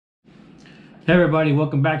Hey everybody,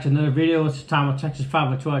 welcome back to another video. It's Tom of Texas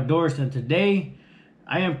 502 Outdoors, and today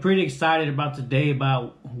I am pretty excited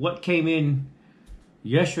about what came in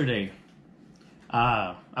yesterday.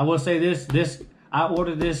 I will say this I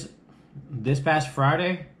ordered this past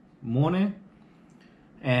Friday morning,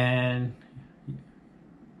 and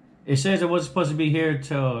it says it was supposed to be here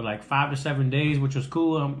till like 5 to 7 days, which was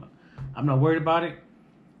cool. I'm not worried about it.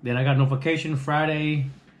 Then I got a notification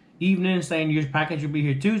Friday evening saying your package will be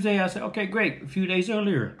here Tuesday. I said, okay, great. A few days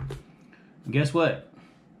earlier. And guess what?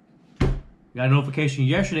 Got a notification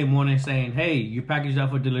yesterday morning saying, hey, your package is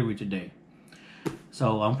out for delivery today.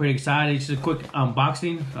 So I'm pretty excited. Just a quick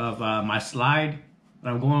unboxing of my slide that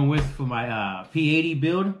I'm going with for my P80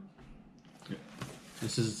 build.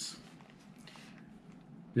 This is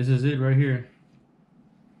it right here.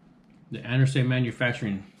 The Anderson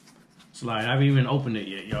Manufacturing slide. I haven't even opened it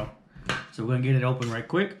yet, y'all. So we're gonna get it open right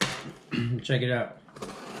quick. Check it out.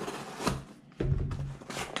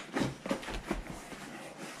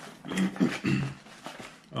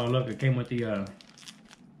 Oh look, it came with the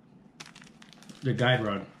guide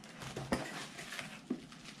rod.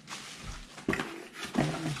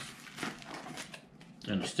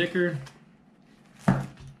 And a sticker. So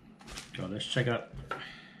let's check out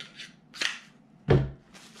the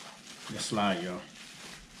slide, y'all.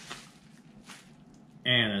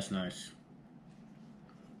 And that's nice.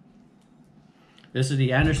 This is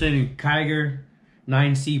the Anderson Kiger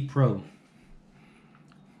 9C Pro.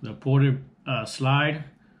 The ported slide,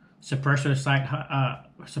 suppressor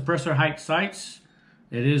height sights.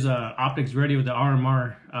 It is optics ready with the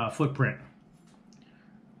RMR footprint.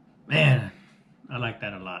 Man, I like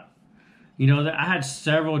that a lot. You know, I had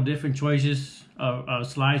several different choices of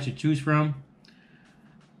slides to choose from,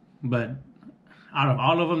 but out of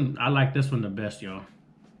all of them, I like this one the best, y'all.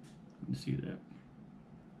 You see that?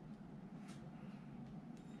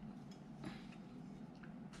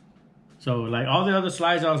 So like all the other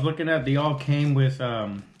slides I was looking at, they all came with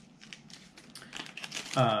so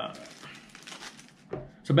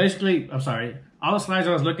basically, I'm sorry, all the slides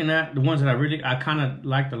I was looking at, the ones that I kind of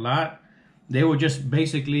liked a lot, they were just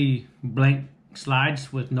basically blank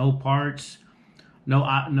slides with no parts,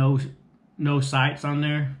 no sights on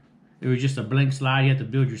there. It was just a blank slide you had to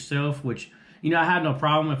build yourself, which, you know, I had no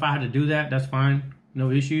problem. If I had to do that, that's fine,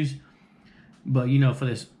 no issues. But you know, for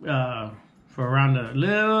this for around a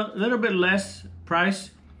little bit less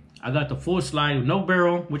price, I got the full slide with no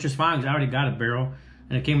barrel, which is fine because I already got a barrel,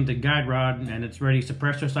 and it came with the guide rod, and it's ready.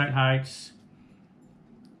 Suppressor sight heights,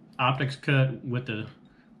 optics cut with the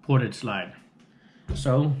ported slide.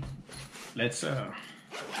 So let's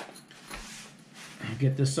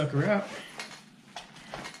get this sucker out.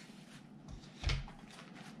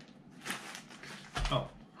 Oh,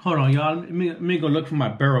 hold on, y'all. Let me go look for my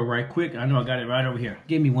barrel right quick. I know I got it right over here.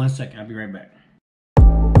 Give me 1 second. I'll be right back.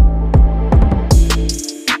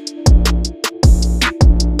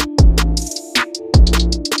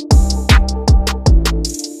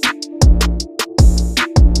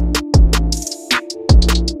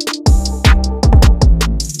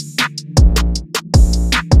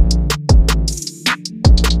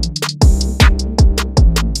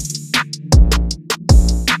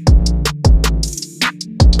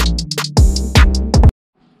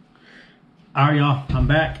 All right, y'all, I'm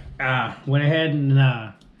back. Went ahead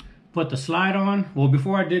and put the slide on. Well,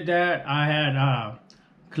 before I did that, I had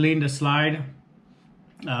cleaned the slide,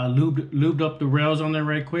 lubed up the rails on there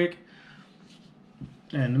right quick.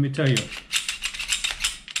 And let me tell you,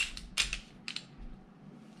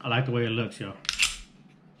 I like the way it looks, y'all.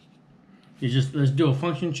 Let's do a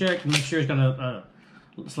function check, make sure it's gonna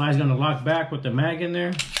slide's gonna lock back with the mag in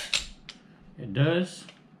there. It does.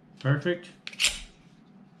 Perfect.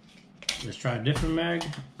 Let's try a different mag.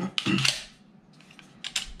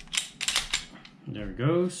 There it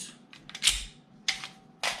goes.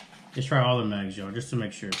 Let's try all the mags, y'all, just to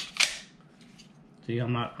make sure. See,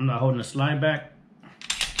 I'm not holding the slide back.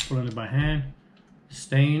 Pulling it by hand.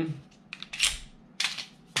 Staying.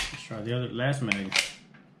 Let's try the last mag.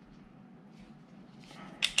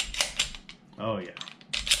 Oh yeah.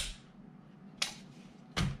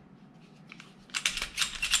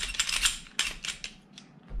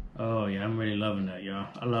 Oh yeah, I'm really loving that, y'all.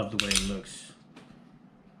 I love the way it looks.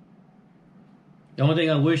 The only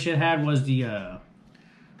thing I wish it had was I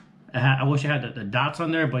wish I had the dots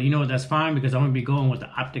on there, but you know what, that's fine because I'm gonna be going with the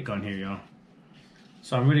optic on here, y'all.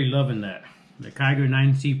 So I'm really loving that. The Kiger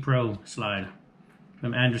 9C Pro slide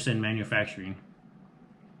from Anderson Manufacturing.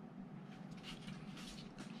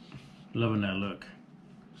 Loving that look.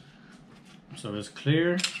 So it's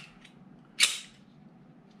clear.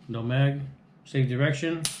 No mag. Same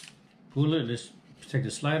direction. Pull it. Let's take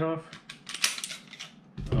the slide off.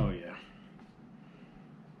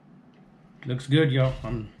 Looks good, y'all.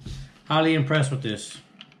 I'm highly impressed with this.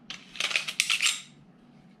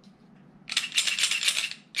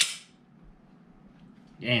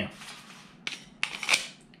 Damn.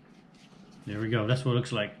 There we go. That's what it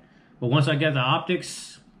looks like. But once I get the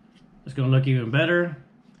optics, it's gonna look even better.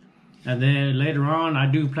 And then later on, I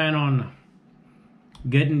do plan on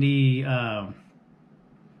getting the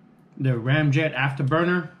ramjet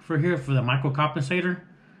afterburner for here for the micro compensator.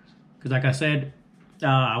 Because like I said,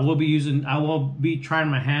 I will be trying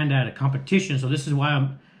my hand at a competition. So this is why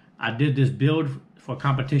I did this build for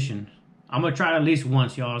competition. I'm gonna try it at least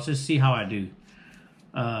once, y'all. Let's just see how I do.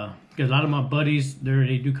 Because a lot of my buddies,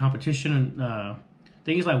 they do competition, and I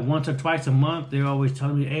think it's like once or twice a month. They're always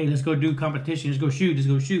telling me, "Hey, let's go do competition. Let's go shoot. Let's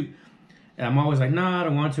go shoot." And I'm always like, "No, I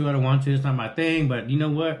don't want to. I don't want to. It's not my thing." But you know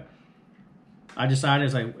what? I decided,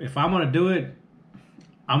 it's like, if I'm gonna do it,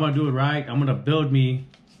 I'm gonna do it right. I'm gonna build me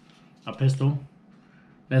a pistol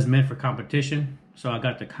that's meant for competition. So I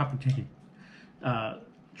got the competition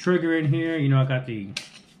trigger in here. You know, I got the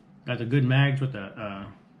good mags with the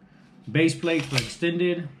base plate for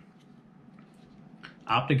extended.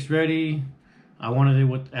 Optics ready. I wanted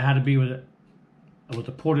it had to be with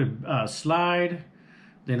the ported slide.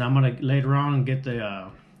 Then I'm gonna later on get the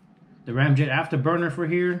ramjet afterburner for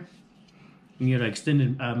here. You get an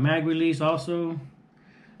extended mag release also,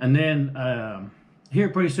 and then here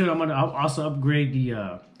pretty soon I'll also upgrade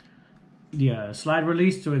the slide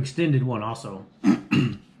release to extended one also.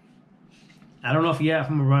 I don't know if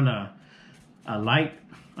I'm gonna run a light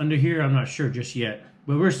under here. I'm not sure just yet,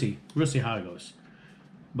 but we'll see. We'll see how it goes.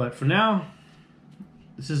 But for now,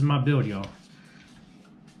 this is my build, y'all.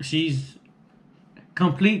 She's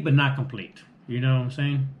complete, but not complete. You know what I'm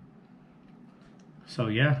saying? So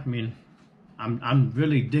yeah, I mean, I'm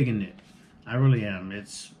really digging it. I really am.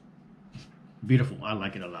 It's beautiful. I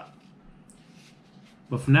like it a lot.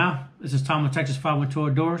 But for now, this is Tom with Texas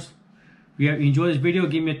 512 Outdoors. If you enjoyed this video,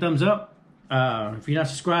 give me a thumbs up. If you're not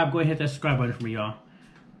subscribed, go ahead and hit that subscribe button for me, y'all.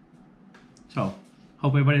 So,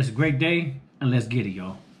 hope everybody has a great day, and let's get it,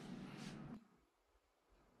 y'all.